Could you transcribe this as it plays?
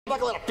I'm not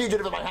gonna let a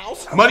fugitive in my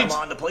house. Money. Come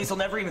on, the police will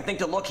never even think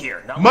to look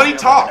here. Not Money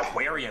talk. An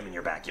aquarium in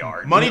your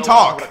backyard. Money No,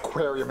 talk. I have an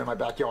aquarium in my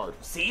backyard.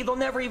 See, they'll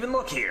never even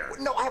look here.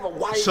 No, I have a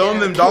wife. Show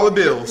them dollar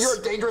bills. You're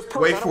a dangerous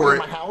person. Wait I don't for want it.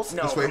 you in my house.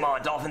 No, Just wait. come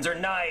on, dolphins are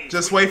nice.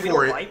 Just wait We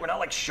for don't it. bite. We're not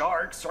like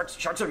sharks.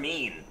 Sharks are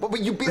mean. But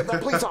you beat up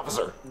that police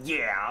officer.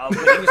 Yeah, but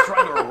he was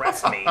trying to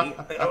arrest me.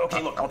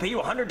 Okay, look, I'll pay you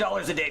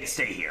 $100 a day to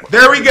stay here.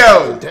 There we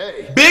go.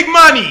 Day. Big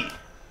money.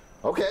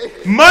 Okay.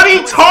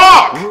 Money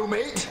talk.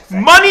 Roommate.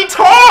 Money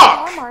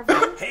talk. Oh,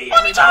 Marvin. Hey,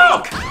 Money everybody.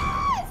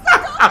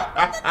 talk.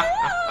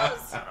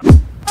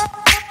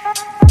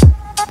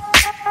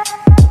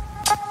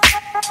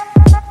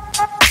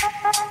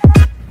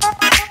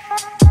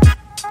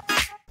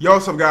 Yo,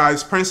 what's up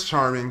guys, Prince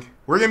Charming.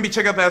 We're gonna be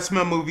checking out the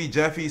SML movie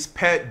Jeffy's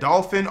pet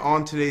dolphin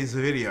on today's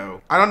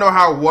video. I don't know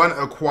how one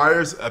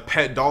acquires a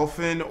pet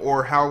dolphin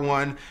or how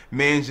one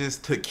manages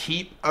to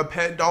keep a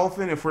pet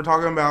dolphin if we're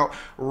talking about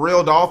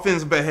real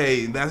dolphins, but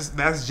hey, that's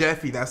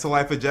Jeffy. That's the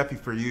life of Jeffy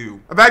for you.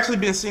 I've actually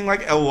been seeing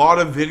like a lot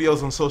of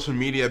videos on social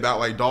media about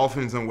like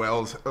dolphins and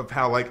whales, of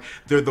how like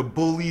they're the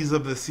bullies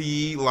of the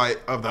sea,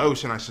 like of the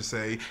ocean I should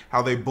say,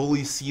 how they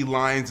bully sea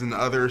lions and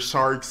other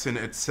sharks and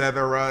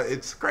etc.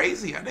 It's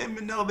crazy. I didn't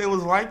even know they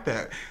was like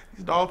that.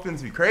 These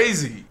dolphins be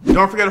crazy.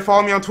 Don't forget to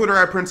follow me on Twitter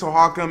at Prince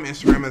O'Hawcom,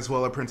 Instagram as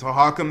well at Prince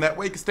O'Hawcom. That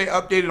way you can stay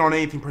updated on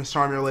anything Prince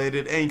Charming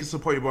related and you can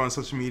support your boy on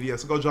social media,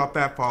 so go drop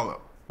that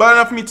follow. But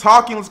enough of me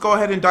talking, let's go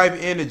ahead and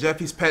dive into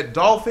Jeffy's pet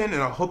dolphin,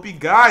 and I hope you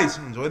guys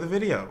enjoy the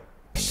video.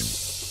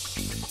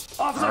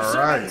 Officer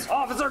Simmons,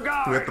 Officer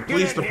Guy. We're at the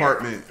police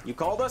department. You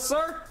called us,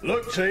 sir?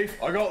 Look,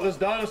 Chief, I got this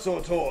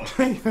dinosaur toy.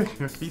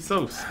 He's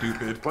so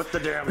stupid. Put the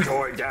damn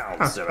toy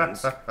down,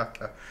 Simmons.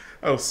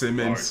 Oh, Sorry,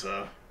 Simmons.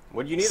 sir.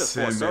 What do you need us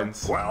for, sir?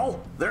 Simmons.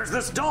 Well, there's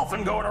this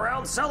dolphin going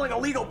around selling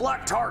illegal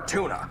black tar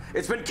tuna.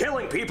 It's been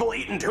killing people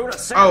eating tuna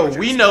sandwiches. Oh,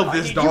 we know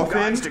this I need dolphin.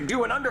 You guys to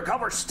do an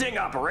undercover sting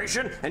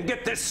operation and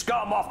get this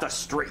scum off the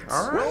streets.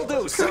 All right. Will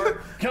do,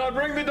 sir. Can I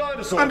bring the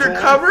dinosaur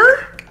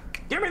Undercover?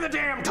 Give me the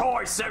damn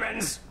toy,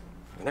 Simmons.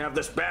 You can have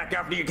this back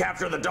after you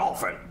capture the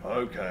dolphin. toy?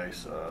 Okay,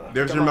 sir.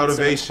 There's Come your on,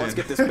 motivation. Simmons,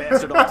 let's get this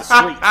bastard off the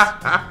streets.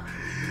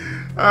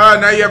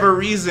 Now you have a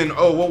reason.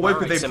 Oh, what whip All are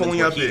right, they Simmons, pulling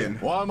we're up here. in?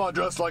 Why am I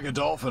dressed like a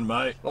dolphin,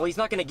 mate? Well, he's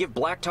not going to give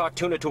black tar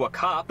tuna to a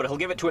cop, but he'll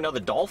give it to another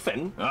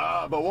dolphin.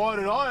 But why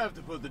did I have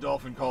to put the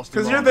dolphin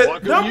costume 'Cause on? you're the Why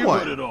couldn't dumb you one.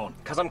 put it on?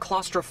 Because I'm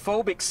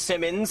claustrophobic,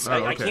 Simmons. Oh,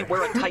 I okay. can't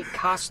wear a tight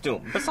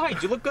costume.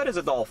 Besides, you look good as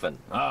a dolphin.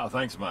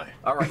 Thanks, mate.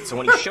 All right, so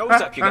when he shows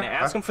up, you're going to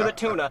ask him for the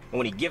tuna, and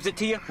when he gives it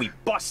to you, we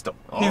bust him.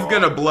 He's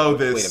gonna blow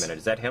this. Wait a minute,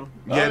 is that him?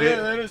 Get Yeah, it?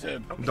 that is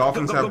him.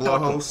 Dolphins have Go, go, go,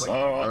 blowholes? go.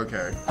 All right.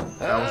 Okay.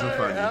 That wasn't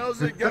funny.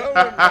 How's it going,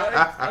 mate?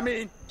 I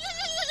mean,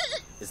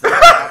 Is there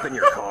a cop in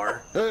your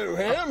car? who,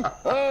 him?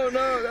 Oh,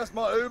 no, that's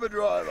my Uber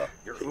driver.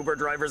 Your Uber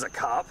driver's a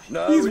cop?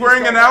 No, He's we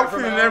wearing just an got back outfit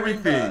from and Halloween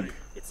everything. party.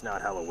 It's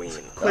not Halloween.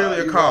 Clearly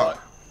a you're cop.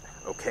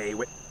 Okay,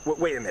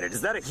 wait a minute.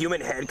 Is that a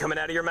human head coming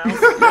out of your mouth?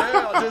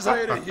 Yeah, I just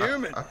ate a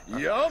human.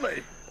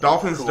 Yummy.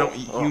 Dolphins Cool. don't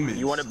eat Oh, humans.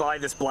 You want to buy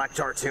this black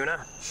tar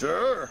tuna?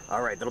 Sure.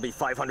 All right, that'll be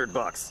 $500.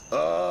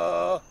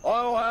 I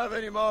don't have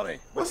any money.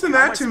 What's in How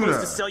am that I supposed tuna?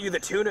 to sell you the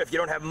tuna if you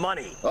don't have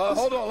money?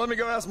 Hold on, let me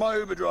go ask my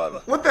Uber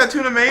driver. What that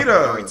tuna made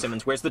All right, of?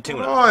 Simmons, where's the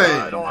tuna?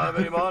 I Boy. don't have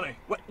any money.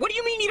 What do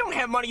you mean you don't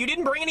have money? You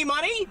didn't bring any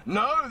money?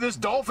 No, this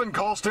dolphin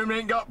costume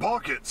ain't got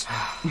pockets.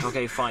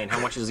 Okay, fine. How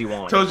much does he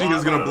want? Told you he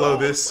was gonna blow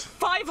this.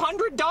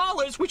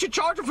 $500? We should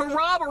charge him for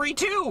robbery,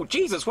 too.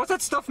 Jesus, what's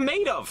that stuff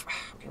made of?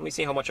 Okay, let me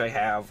see how much I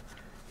have.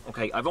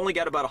 Okay, I've only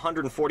got about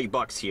 140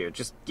 bucks here.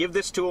 Just give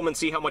this to him and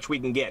see how much we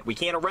can get. We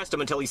can't arrest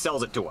him until he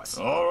sells it to us.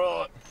 All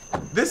right.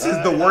 This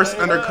is the worst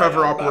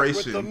undercover I'm back with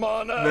operation the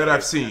money. that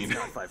I've seen.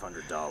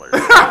 $500.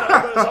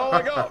 That's all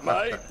I got,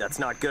 mate. That's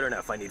not good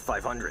enough. I need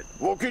 500.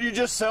 Well, could you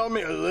just sell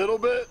me a little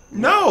bit?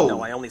 No,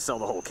 No! I only sell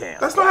the whole can.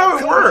 That's not how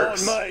it Come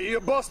works! on, mate. You're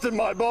busting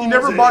my balls. You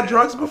never here. bought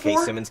drugs Okay,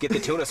 before? Simmons, get the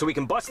tuna so we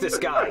can bust this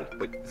guy.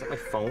 Wait, is that my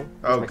phone?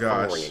 Oh, Why is my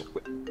phone gosh.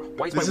 ringing?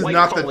 Why is This is my wife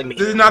not the- calling me?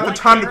 this is not the Why,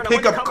 time to Karen, pick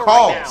I'm up undercover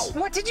right calls.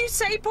 now. What did you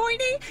say,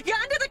 Boydie? You're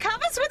under the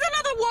covers with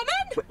another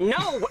woman?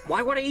 No,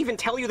 why would I even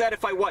tell you that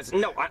if I was?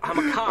 No, I'm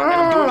a cop and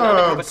I'm doing an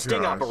undercover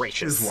sting gosh.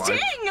 operation. His wife.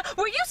 Ding!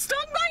 Were you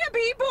stung by a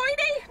bee,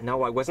 Boydie?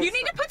 No, I wasn't. You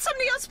need to put some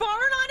Neosporin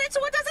on it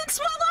so it doesn't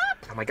swell up.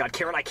 Oh my God,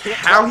 Karen, I can't.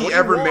 How talk. he What do you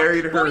ever want?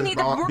 married her is Boydie,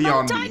 the remote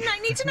beyond died me. and I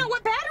need to know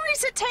what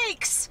batteries it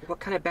takes. What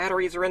kind of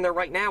batteries are in there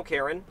right now,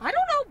 Karen? I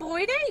don't know,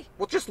 Boydie.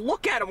 Well, just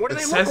look at them. What do It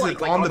they says look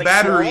it like? on Are the they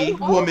battery.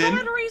 small? All Woman.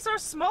 batteries are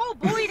small,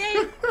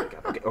 Boydie.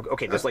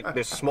 Okay,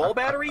 there's small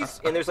batteries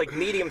and there's like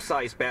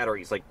medium-sized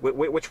batteries. Like,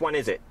 which one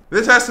is it?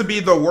 This has to be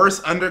the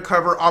worst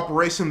undercover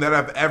operation that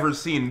I've ever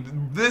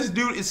seen. This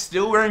dude is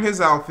still wearing his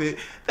outfit.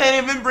 They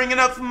ain't even bringing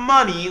up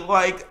money.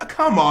 Like,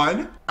 come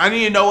on. I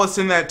need to know what's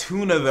in that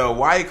tuna though.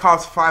 Why it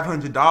costs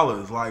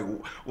 $500? Like,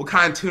 what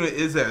kind of tuna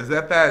is that? Is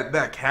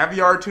that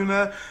caviar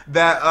tuna?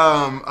 That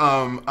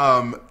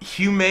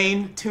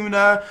humane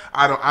tuna?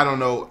 I don't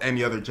know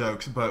any other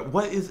jokes, but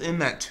what is in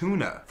that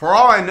tuna? For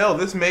all I know,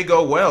 this may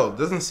go well. It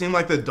doesn't seem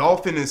like the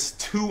Dolphin is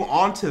too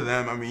onto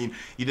them. I mean,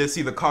 you did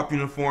see the cop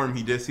uniform,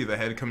 he did see the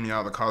head coming out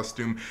of the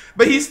costume,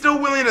 but he's still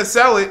willing to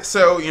sell it.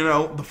 So you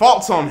know, the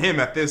fault's on him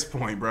at this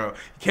point, bro. You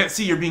can't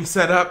see you're being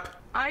set up.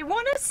 I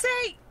want to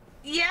say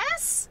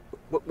yes.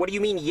 What do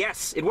you mean,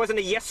 yes? It wasn't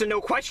a yes or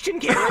no question,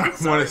 Karen.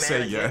 I want to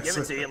say yes.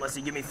 Give it to you unless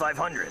you give me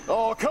 500.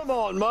 Oh, come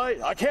on,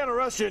 mate. I can't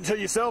arrest you until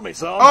you sell me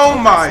some. Oh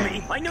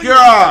my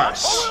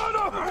gosh.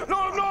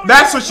 No,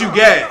 That's what you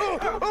get.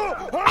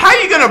 How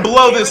you gonna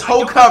blow this whole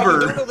You don't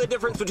cover? know the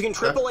difference between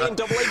AAA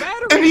and AA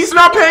batteries. And he's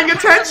not paying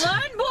attention?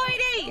 Learn,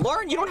 Boydie.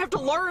 Learn? You don't have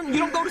to learn. You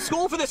don't go to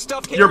school for this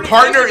stuff, Karen. Your It's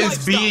partner basic is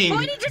life stuff. being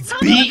Boydie, just tell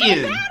me what kind of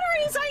beaten.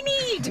 batteries I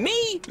need.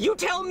 Me? You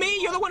tell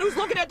me. You're the one who's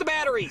looking at the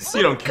batteries.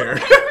 You don't care.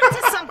 Compare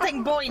it to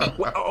something, Boydie.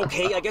 Well,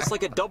 okay, I guess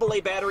like a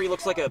AA battery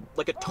looks like a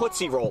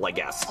Tootsie Roll, I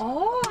guess.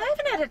 Oh, I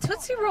haven't had a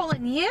Tootsie Roll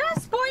in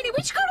years, Boydie.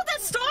 We should go to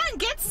that store and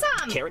get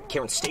some.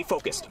 Karen, stay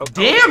focused. Oh,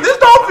 Damn, this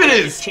Dolphin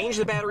is change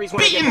the batteries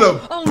when beating I get the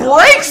home.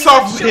 brakes Boydie,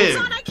 off of that shoes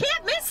him. on. I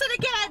can't miss it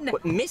again.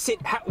 What, miss it?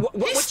 What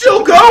He's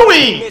still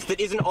going. miss that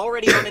isn't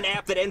already on an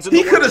app that ends in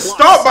He the could word have plus?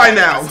 stopped by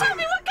now. Tell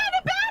me what kind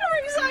of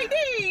batteries I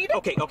need.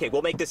 Okay,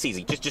 we'll make this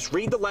easy. Just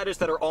read the letters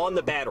that are on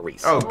the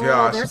batteries. Oh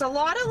gosh. There's a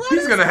lot of letters.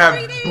 He's gonna have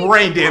Boydie.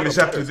 brain damage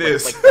after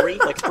this.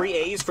 Like three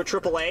A's for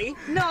AAA?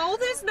 No,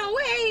 there's no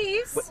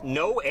A's. What,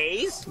 no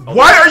A's?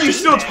 Why are you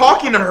still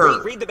talking to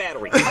her? Read the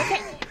batteries.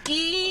 Okay.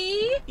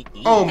 E.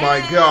 Oh my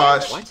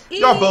gosh. What?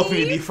 Y'all both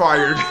need to be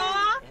fired.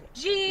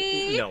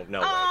 G.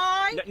 No.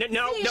 I.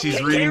 No. She's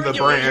Karen, reading the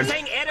you're brand.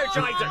 saying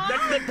Energizer.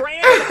 That's the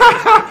brand.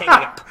 Hang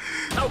up.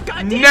 Oh,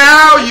 God damn.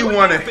 Now it. you What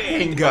wanna happened?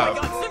 hang Oh, up.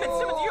 my God,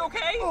 Simmons, you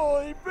okay?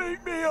 Oh, he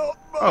beat me up,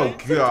 mate. Oh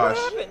gosh.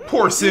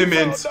 Poor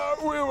Simmons. Found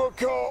out we were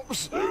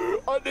cops.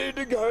 I need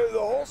to go to the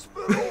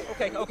hospital.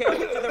 Okay, I'll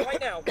get to them right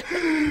now.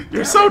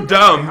 You're so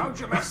dumb. How'd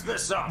you mess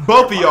this up?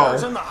 Both of Your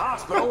partner's y'all. in the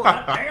hospital and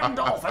that damn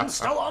Dolphin's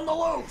still on the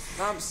loose.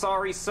 I'm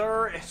sorry,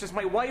 sir. It's just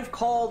my wife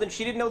called and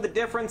she didn't know the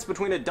difference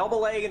between a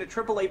AA and a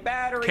AAA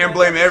battery. Can't I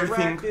blame got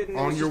everything distracted, and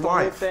it on was your just the whole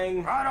wife.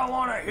 thing. I don't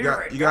want to hear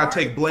it. You gotta alright?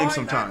 take blame Find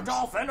sometimes. That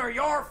Dolphin or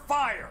you're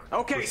fired.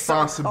 Okay,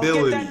 Responsibility. Sir,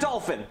 I'll get that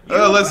Dolphin.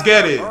 Let's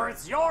get it. Or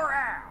it's your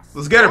ass.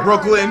 Let's get it,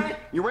 Brooklyn.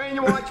 You ready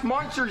to watch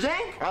Monsters,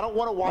 Inc.? I don't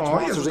want to watch Oh,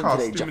 he has Monsters, a Inc.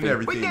 today, costume Jeffy. and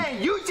everything. But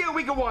then you said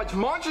we could watch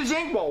Monsters,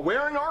 Inc. while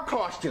wearing our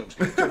costumes.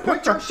 So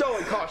put your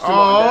sewing costume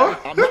Aw. on,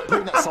 Daddy. I'm not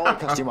putting that sewing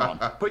costume on.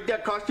 Put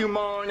that costume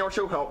on, or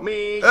so help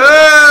me.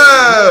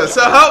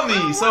 So help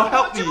me, so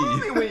help Watch a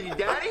movie me. with you,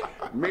 Daddy.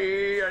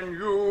 Me and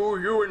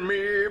you and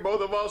me,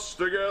 both of us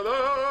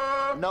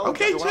together. No,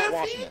 Okay, we're not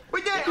watching Jeffy. it.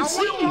 But then I You want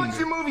to sing. watch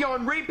the movie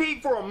on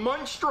repeat for a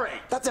month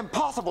straight. That's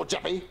impossible,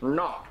 Jeffy.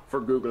 Not for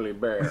Googly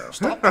Bear.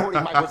 Stop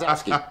quoting Mike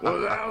Wazowski.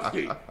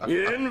 Wazowski,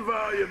 you didn't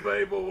file your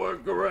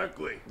paperwork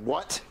correctly.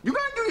 What? You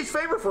gotta do this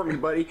favor for me,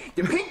 buddy.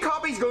 The pink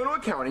copies go to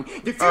accounting.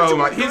 The future Oh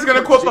my- ones he's to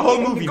gonna quote the whole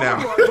purchasing, movie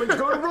and the now. gold ones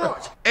go to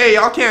Ross. Hey,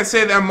 y'all can't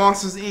say that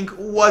Monsters Inc.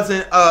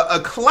 wasn't a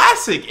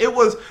classic. It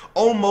was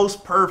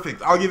almost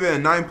perfect. I'll give it a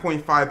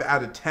 9.5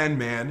 out of 10,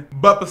 man.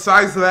 But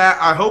besides that,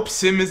 I hope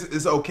Simmons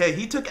is okay.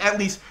 He took at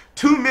least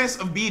 2 minutes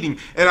of beating.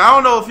 And I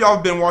don't know if y'all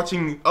have been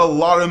watching a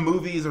lot of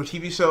movies or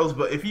TV shows,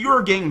 but if you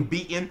are getting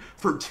beaten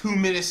for 2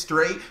 minutes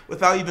straight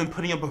without even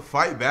putting up a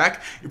fight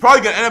back, you're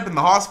probably gonna end up in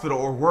the hospital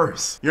or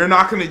worse. You're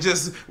not gonna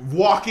just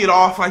walk it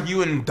off like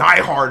you in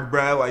Die Hard,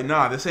 bruh. Like,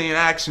 nah, this ain't an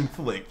action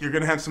flick. You're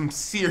gonna have some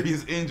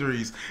serious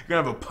injuries. You're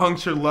gonna have a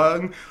punctured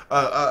lung,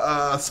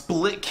 a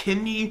split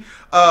kidney,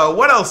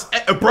 what else?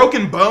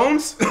 Broken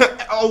bones?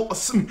 Oh,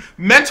 some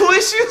mental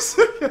issues?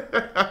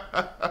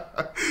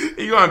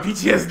 You on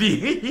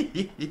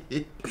PTSD?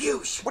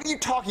 Abuse. What are you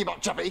talking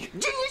about, Jeffy?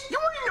 Genius, you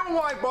wanna know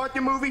why I bought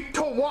the movie?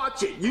 To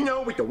watch it. You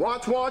know, with the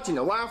watch and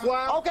the laugh.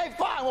 Okay,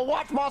 fine. We'll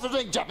watch Monsters,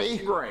 Inc., Jeffy.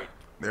 Great.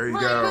 There you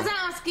Mike go.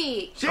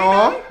 Wazowski. See,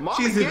 Aw, Daddy? Mama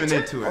she's gets even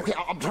it. into it. Okay,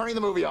 I'm turning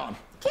the movie on.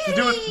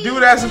 Do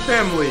it as a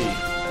family.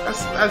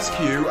 That's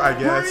cute, I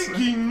guess.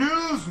 Breaking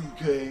news,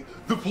 okay?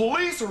 The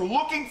police are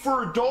looking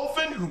for a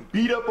dolphin who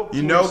beat up a police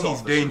You know he's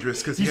officer.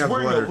 dangerous 'cause he He's has a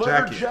wearing leather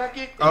jacket.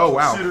 jacket and Oh,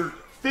 wow. considered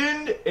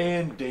thin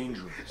and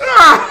dangerous.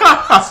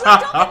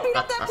 Don't beat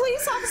up that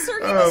police officer.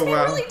 He Oh, must be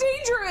wow. really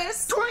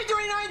dangerous.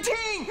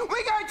 2319!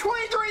 We got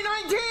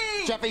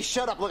 2319! Jeffy,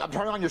 shut up. Look, I'm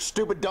turning on your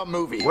stupid, dumb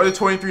movie. What did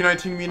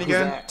 2319 mean Who's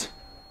again? that?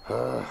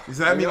 Does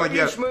that mean like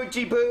you had,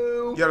 Smoochy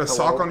Boo? you had a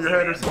sock on your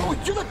head or something?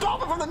 Oh, you're the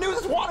Dolphin from the news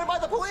that's wanted by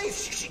the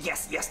police.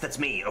 Yes, that's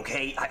me,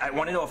 okay? I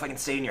want to know if I can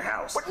stay in your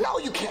house. But no,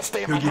 you can't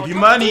stay in He'll my give house. you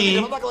You're a money.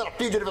 fugitive. I'm not gonna let a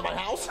fugitive in my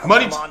house.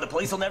 Money, Come on, the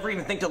police will never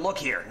even think to look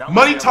here. Not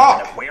Money unless you have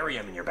talk. An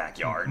aquarium in your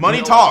backyard. money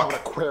No, I have talk. an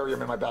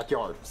aquarium in my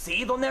backyard.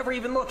 See, they'll never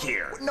even look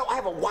here. No, I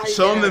have a wife.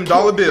 Show 'em and them a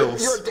dollar kid.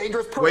 bills. You're a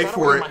dangerous person. Wait I don't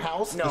for live it. in my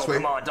house. No, Just wait.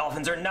 come on,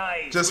 dolphins are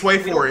nice. Just We-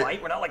 wait we for don't it.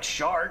 bite. We're not like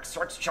sharks.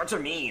 Sharks are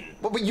mean.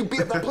 But you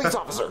beat up that police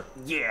officer.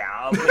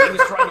 Yeah, but he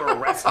was trying to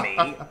arrest me.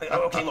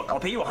 Okay, look, I'll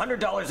pay you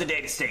 $100 a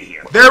day to stay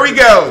here. There we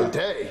go.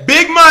 Day.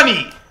 Big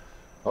money.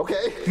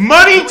 Okay.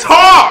 Money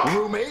talk!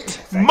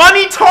 Roommate.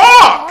 Money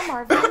talk! Oh,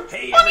 Marvin.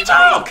 Hey, Money everybody!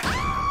 talk!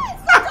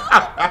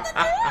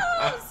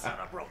 Son of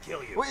a bro,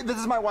 kill you. Wait, this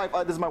is my wife.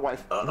 This is my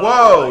wife.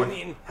 Whoa. I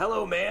mean,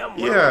 hello, ma'am. What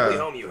Yeah. lovely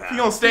home you If have. you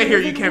don't stay here,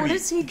 you can't What be,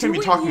 is he you can't be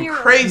doing talking here? We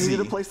crazy. need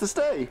a place to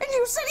stay. And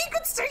you said he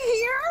could stay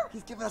here?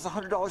 He's giving us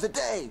 $100 a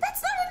day.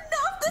 That's not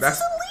enough. This That's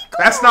is illegal.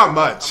 that's not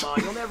much. Come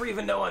on, you'll never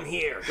even know I'm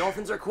here.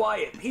 Dolphins are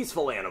quiet,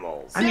 peaceful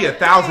animals. I need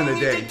 1,000 a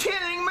day.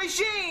 killing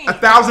machine.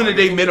 1,000 a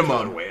day Killer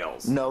minimum.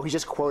 whales. No, he's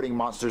just quoting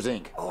Monsters,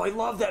 Inc. Oh, I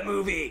love that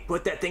movie.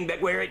 Put that thing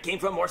back where it came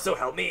from, or so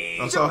help me.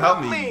 Oh, so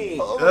help me.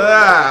 Oh,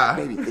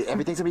 baby,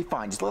 everything's gonna be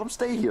fine. Just let him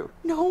stay here.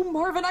 No,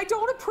 Marvin, I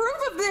don't approve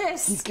of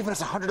this. He's giving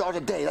us $100 a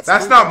day.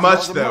 That's not $3,000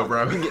 much a though, month.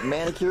 bro. You can get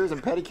manicures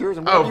and pedicures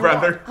and Oh, whatever you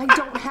brother. I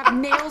don't have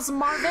nails,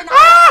 Marvin.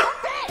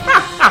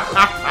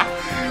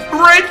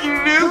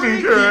 Breaking news,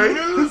 Breaking okay?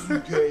 news,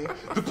 okay?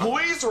 The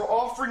police are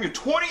offering a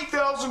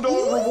 $20,000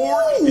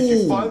 reward if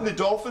you find the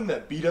dolphin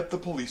that beat up the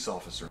police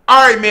officer.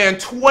 Alright, man,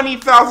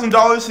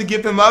 $20,000 to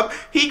give him up.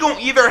 He gonna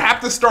either have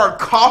to start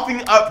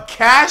coughing up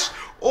cash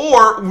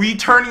or we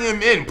turning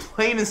him in,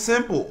 plain and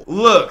simple.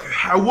 Look,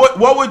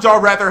 what would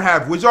y'all rather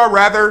have? Would y'all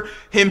rather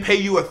him pay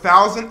you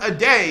 1,000 a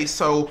day,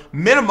 so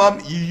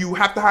minimum you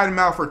have to hide him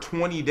out for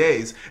 20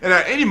 days, and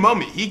at any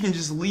moment he can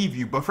just leave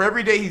you, but for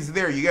every day he's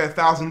there you get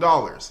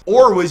 $1,000?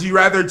 Or would you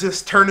rather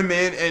just turn him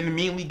in and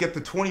immediately get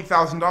the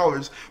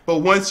 $20,000, but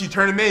once you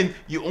turn him in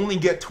you only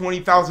get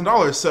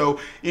 $20,000? So,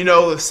 you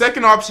know, the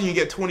second option you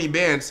get 20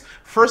 bands.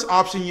 First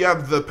option, you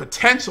have the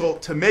potential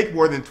to make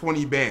more than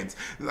 20 bands.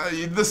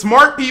 The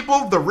smart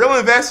people, the real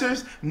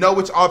investors, know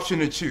which option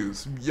to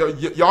choose.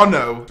 Y'all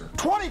know.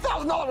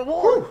 $20,000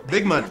 reward.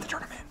 Big money.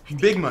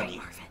 Big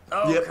money.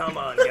 Oh, Yep. come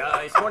on,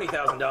 guys.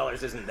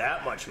 $20,000 isn't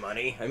that much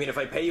money. I mean, if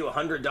I pay you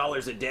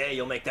 $100 a day,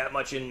 you'll make that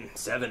much in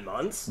 7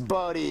 months.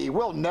 Buddy,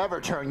 we'll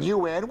never turn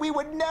you in. We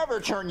would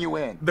never turn you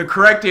in. The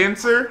correct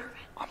answer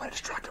I'm gonna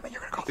distract him and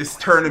you're gonna call is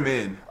turn him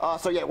in.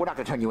 So yeah, we're not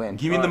gonna turn you in.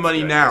 Give me the That's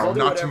money good, 'cause now, I'll do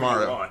not whatever you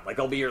tomorrow. want. Like,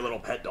 I'll be your little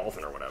pet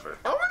dolphin or whatever.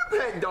 I want a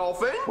pet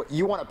dolphin. What,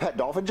 you want a pet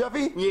dolphin,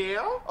 Jeffy?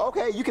 Yeah.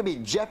 Okay, you can be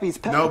Jeffy's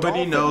pet Nobody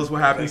dolphin. knows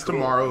what happens Okay, cool.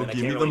 tomorrow. I mean, I Give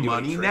me can't the really do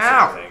any money tricks or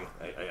now. anything.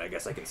 I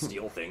guess I can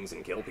steal things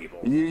and kill people.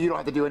 You don't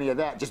have to do any of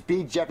that. Just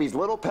be Jeffy's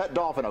little pet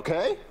dolphin,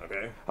 okay?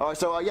 Okay.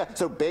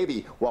 So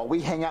baby, while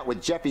we hang out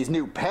with Jeffy's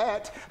new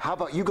pet, how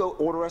about you go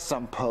order us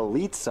some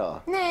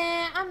pizza?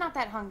 Nah, I'm not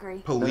that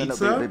hungry.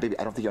 Pizza? Baby,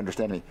 I don't think you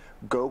understand me.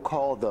 Go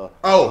call the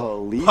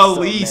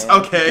police, man.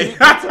 okay.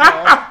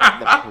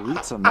 The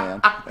pizza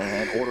man,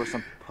 and order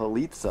some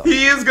pizza.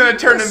 He is gonna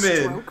turn him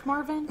in. Stroke,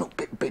 Marvin? No,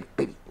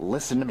 baby,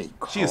 listen to me.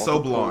 She is Call so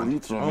the blonde.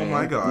 pizza Oh man.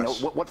 my You know,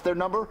 gosh. what's their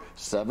number?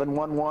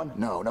 711?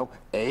 No,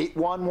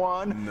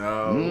 811?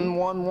 No.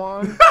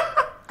 11?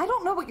 I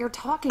don't know what you're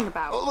talking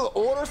about. Look,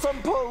 order some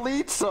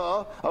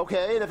pizza,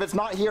 okay? And if it's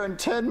not here in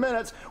 10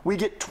 minutes, we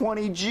get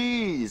 20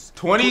 G's.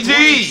 20 For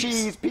G's.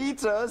 cheese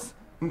pizzas,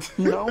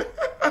 you know?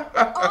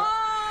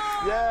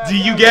 Yeah, Do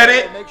you get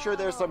it? Make sure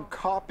there's some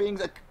toppings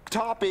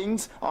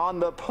on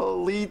the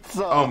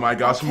pizza. Oh my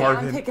gosh, Okay, I'm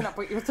Marvin. picking up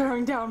what you're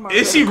throwing down, Marvin.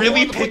 Is she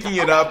really picking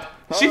it up?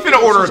 She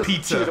finna order a She's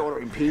pizza.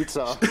 ordering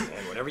pizza. And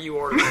whenever you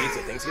order pizza,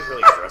 things get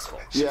really stressful.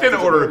 She Yeah, finna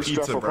it's order a very pizza,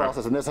 stressful bro.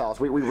 process in this house.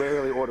 We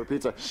rarely order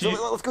pizza. So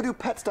let's go do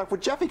pet stuff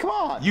with Jeffy. Come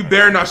on. You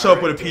better not show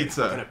up with a What kind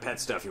pizza. of pet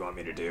stuff you want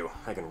me to do?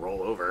 I can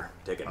roll over,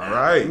 take a nap.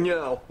 Alright.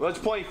 No, let's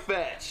play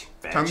fetch.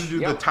 Fetch. Time to do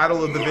the Yep.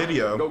 title of the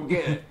video. Go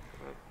get it.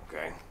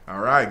 Okay.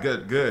 Alright,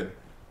 good.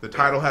 The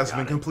title has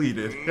been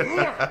completed.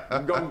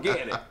 Go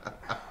get it.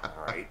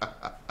 Alright.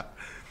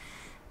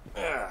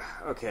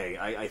 Okay,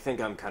 I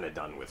think I'm kind of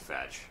done with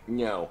fetch.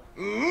 No.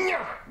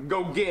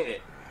 Go get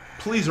it.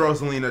 Please,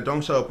 Rosalina,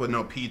 don't show up with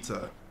no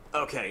pizza.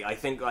 Okay, I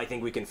think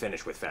we can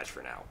finish with fetch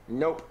for now.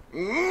 Nope.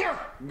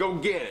 Go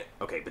get it.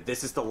 Okay, but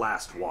this is the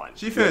last one.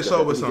 She finna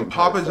show up with some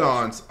Papa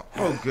John's.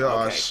 Oh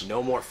gosh. Okay,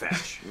 no more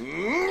fetch.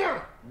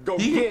 Go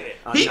He, get it.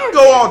 he can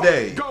go all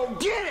day. Go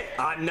get it.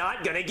 I'm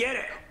not gonna get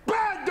it.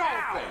 Bad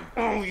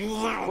dolphin.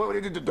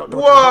 Don't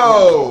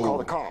Whoa. call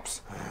the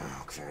cops.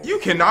 You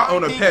cannot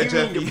own a I pet,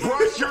 think you need Jeffy. to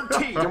brush your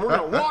teeth and we're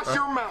gonna wash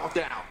your mouth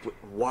out.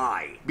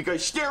 Why?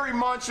 Because scary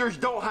monsters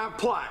don't have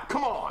plaque.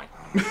 Come on.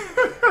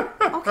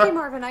 Okay,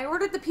 Marvin, I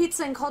ordered the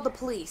pizza and called the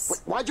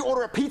police. Why'd you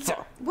order a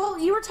pizza? Well,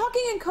 you were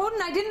talking in code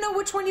and I didn't know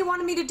which one you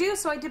wanted me to do,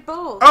 so I did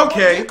both.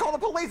 Okay. Call the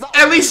police.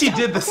 At least she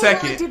did the Okay, I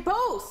second. did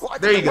both.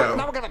 There you go.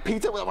 Now we're gonna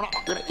pizza. We're not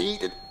gonna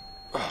eat it.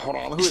 Hold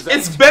on. Who is that?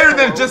 It's better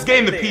than just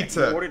getting the You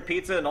pizza. ordered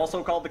pizza and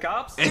also called the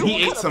cops? And Dude, he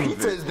what ate kind some of of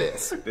pizza it. is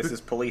this? This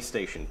is police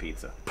station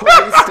pizza.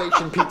 Police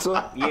station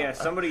pizza. Yeah,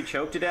 somebody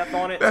choked to death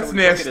on it, That's so we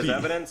took it nasty. as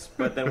evidence,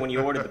 but then when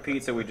you ordered the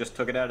pizza, we just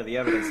took it out of the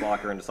evidence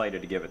locker and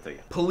decided to give it to you.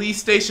 Police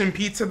station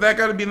pizza, that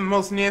gotta be the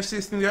most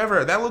nastiest thing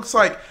ever. That looks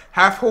like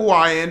half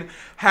Hawaiian,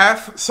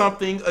 half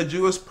something a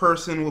Jewish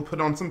person will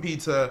put on some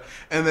pizza,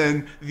 and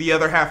then the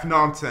other half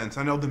nonsense.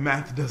 I know the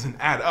math doesn't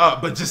add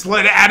up, but just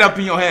let it add up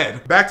in your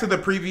head. Back to the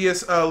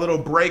previous little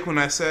break when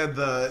I said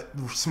the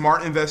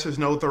smart investors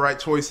know what the right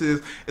choice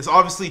is. It's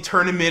obviously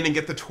turn him in and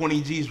get the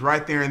 20 G's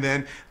right there and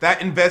then.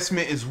 That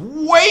investment is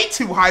way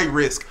too high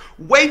risk.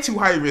 Way too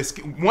high risk.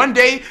 One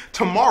day,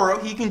 tomorrow,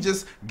 he can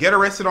just get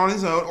arrested on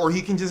his own, or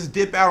he can just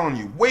dip out on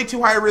you. Way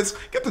too high risk.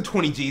 Get the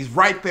 20 G's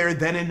right there,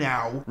 then and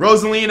now.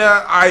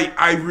 Rosalina,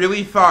 I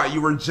really thought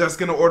you were just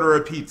gonna order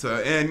a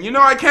pizza. And you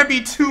know, I can't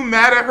be too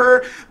mad at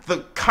her.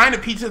 The kind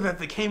of pizza that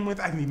they came with,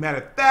 I can be mad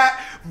at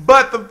that.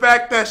 But the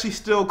fact that she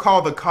still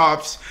called the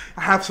cops,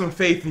 I have some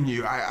faith in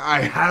you.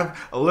 I have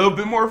a little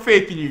bit more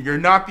faith in you. You're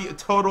not the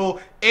total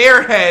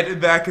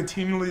airhead that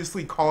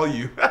continuously call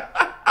you.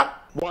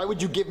 Why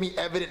would you give me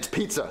evidence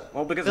pizza?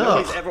 Well, because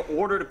nobody's ever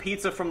ordered a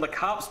pizza from the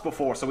cops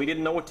before, so we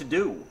didn't know what to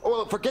do. Oh,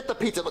 well, forget the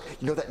pizza. Look,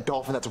 you know that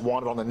dolphin that's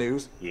wanted on the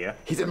news? Yeah.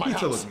 He's in my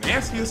Pizza house. looks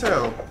nasty as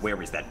hell.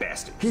 Where is that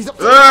bastard? He's up.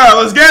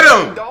 Let's get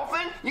him!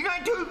 Dolphin, you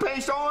got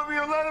toothpaste all over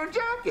your leather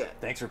jacket.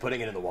 Thanks for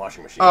putting it in the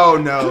washing machine. Oh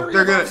no,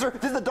 Here he is, officer. they're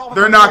This is the dolphin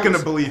they're from not the gonna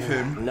news. believe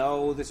him.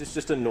 No, this is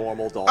just a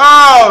normal dolphin.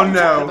 Oh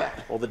no,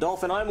 Well, the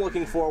dolphin I'm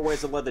looking for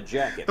wears a leather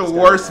jacket. the This guy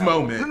worst doesn't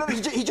have moment. No,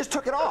 he just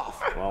took it off.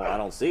 one. Well, I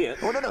don't see it.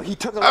 Oh, no, he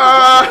took it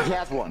off. He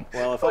has one.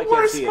 Well, if I can't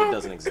worst see it, it moment.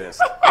 doesn't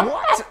exist.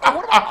 What?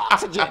 What about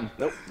oxygen?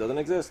 Nope, doesn't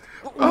exist.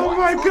 Oh What?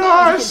 my No,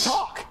 gosh. He can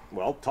talk.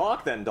 Well,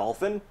 talk then,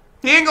 dolphin.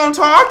 He ain't gonna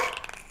talk?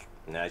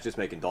 Nah, he's just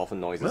making dolphin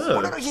noises.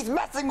 No, he's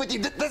messing with you.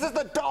 This is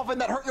the dolphin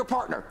that hurt your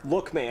partner.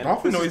 Look, man,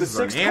 Dolphin this is noises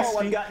the are 6th call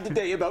nasty. I've gotten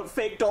today about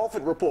fake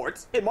dolphin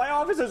reports, and my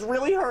office is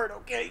really hurt,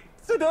 okay?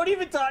 So don't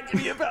even talk to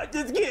me about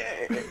this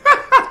kid.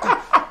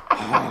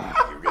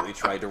 You really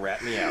tried to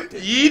rat me out,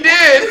 didn't you? He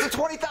did. It's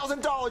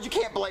 $20,000. You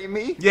can't blame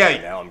me. Yeah.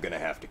 Now I'm gonna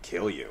have to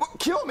kill you.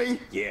 Kill me.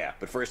 Yeah,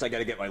 but first I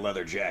gotta get my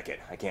leather jacket.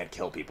 I can't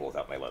kill people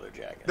without my leather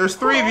jacket. There's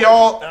 3 of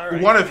y'all.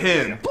 Alright. One of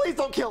him. Please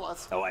don't kill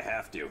us. Oh, I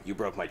have to. You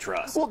broke my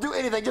trust. We'll do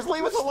anything. Just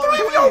leave us alone.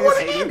 3 of y'all. What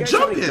please. are Hey, do you you guys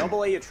have any jumping?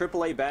 AA or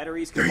AAA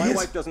batteries? Because There my he is.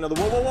 wife doesn't know the.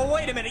 Whoa,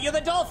 wait a minute! You're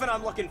the dolphin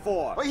I'm looking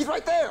for. Oh, he's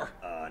right there.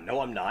 No,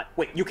 I'm not.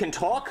 Wait, you can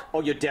talk? Oh,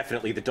 you're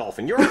definitely the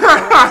dolphin. You're.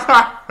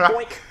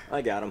 Boink!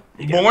 I got him.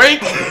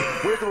 Boink.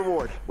 Where's the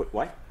reward?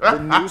 What? The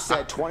news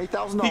said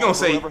 $20,000. He gonna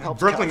say- whoever helps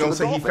Brooklyn capture gonna the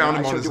say he dolphin, found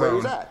and him I on showed his you where he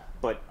was own. at.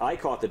 But I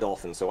caught the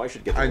dolphin, so I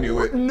should get the I knew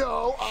reward. it.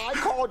 No, I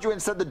called you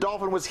and said the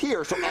dolphin was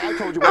here, so I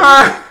told you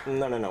where he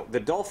was. No. The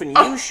dolphin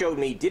you showed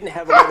me didn't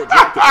have a leather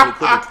jacket and he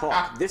couldn't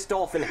talk. This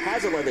dolphin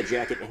has a leather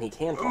jacket and he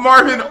can talk.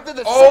 Marvin They're the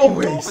same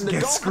always dolphin. The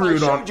gets dolphin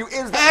screwed I on showed you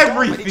is that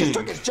dolphin. He just everything.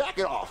 took his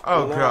jacket off.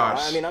 Oh No,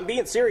 gosh. I mean, I'm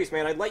being serious,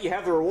 man. I'd let you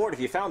have the reward if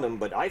you found him,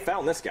 but I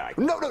found this guy.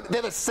 No,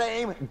 they're the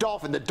same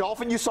dolphin. The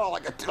dolphin you saw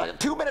like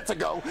 2 minutes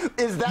ago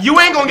is that. You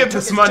ain't gonna dolphin get who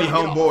this took his money,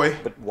 jacket off.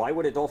 homeboy. But why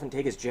would a dolphin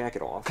take his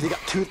jacket off? He got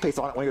toothpaste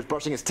on it when he was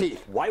brushing his teeth.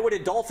 Why would a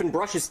dolphin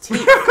brush his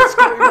teeth?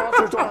 Scary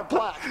monsters don't have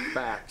plaque.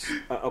 Facts.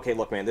 Okay,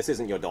 look, man, this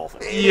isn't your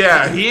dolphin.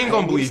 Yeah, he ain't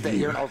gonna We believe stay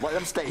here, and I you. was letting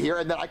him stay here,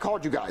 and then I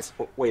called you guys.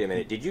 Wait a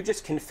minute, did you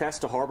just confess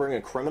to harboring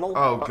a criminal?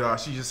 Oh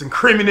gosh, you just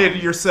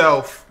incriminated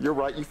yourself. You're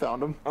right, you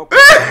found him. Okay,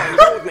 come on, you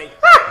go with me.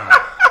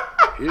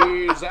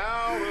 He's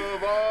out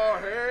of our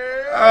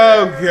head.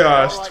 Oh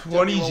gosh, All right,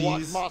 20 Jeffy, we'll watch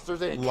G's Monsters,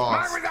 Inc.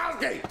 lost.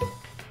 Wazowski.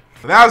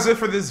 That was it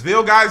for this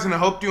video, guys, and I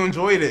hope you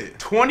enjoyed it.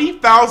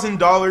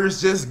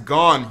 $20,000 just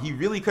gone. He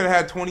really could have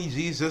had 20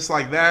 G's just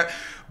like that.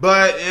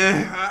 But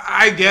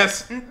I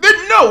guess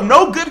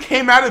no good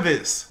came out of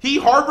this. He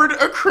harbored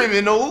a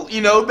criminal,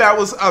 that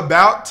was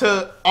about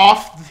to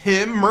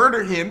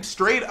murder him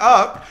straight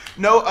up.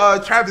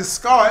 Travis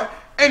Scott.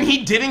 And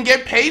he didn't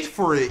get paid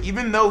for it,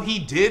 even though he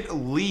did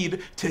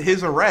lead to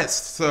his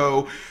arrest.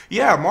 So,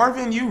 yeah,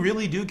 Marvin, you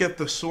really do get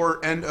the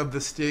short end of the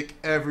stick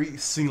every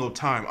single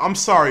time. I'm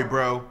sorry,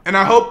 bro. And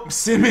I hope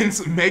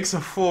Simmons makes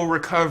a full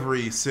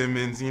recovery,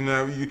 Simmons.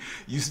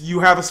 You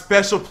have a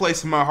special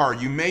place in my heart.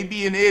 You may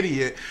be an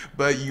idiot,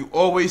 but you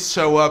always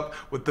show up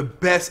with the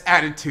best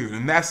attitude,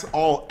 and that's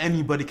all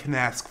anybody can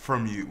ask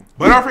from you.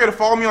 But don't forget to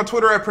follow me on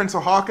Twitter at Prince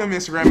Hawkham,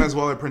 Instagram as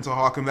well at Prince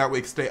Hawkham. That way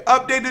you can stay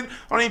updated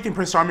on anything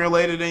Prince Charming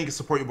related, and you can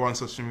support your boy on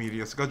social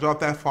media, so go drop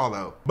that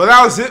follow. But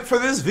that was it for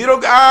this video,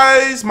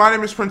 guys. My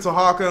name is Prince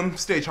Hawkham.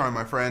 Stay charming,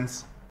 my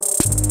friends.